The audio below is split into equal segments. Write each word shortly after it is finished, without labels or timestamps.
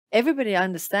everybody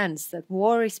understands that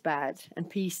war is bad and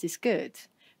peace is good.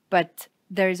 But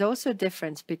there is also a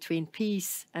difference between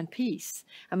peace and peace.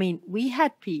 I mean, we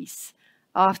had peace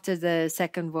after the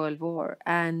Second World War,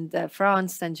 and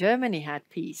France and Germany had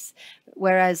peace.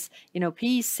 Whereas,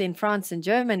 peace in France and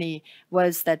Germany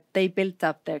was that they built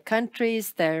up their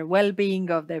countries, their well-being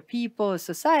of their people,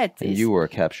 societies. And you were a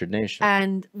captured nation.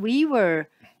 And we were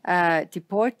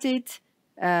deported,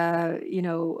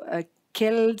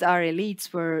 killed, our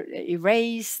elites were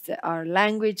erased, our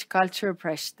language, culture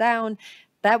pressed down.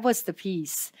 That was the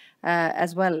peace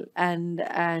as well, and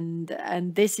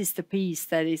this is the peace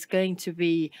that is going to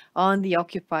be on the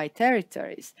occupied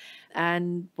territories.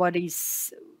 And what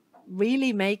is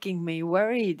really making me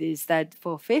worried is that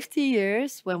for 50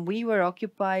 years, when we were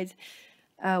occupied,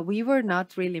 we were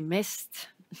not really missed.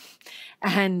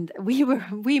 And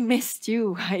we missed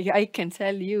you. I can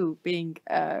tell you, being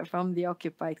from the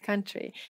occupied country.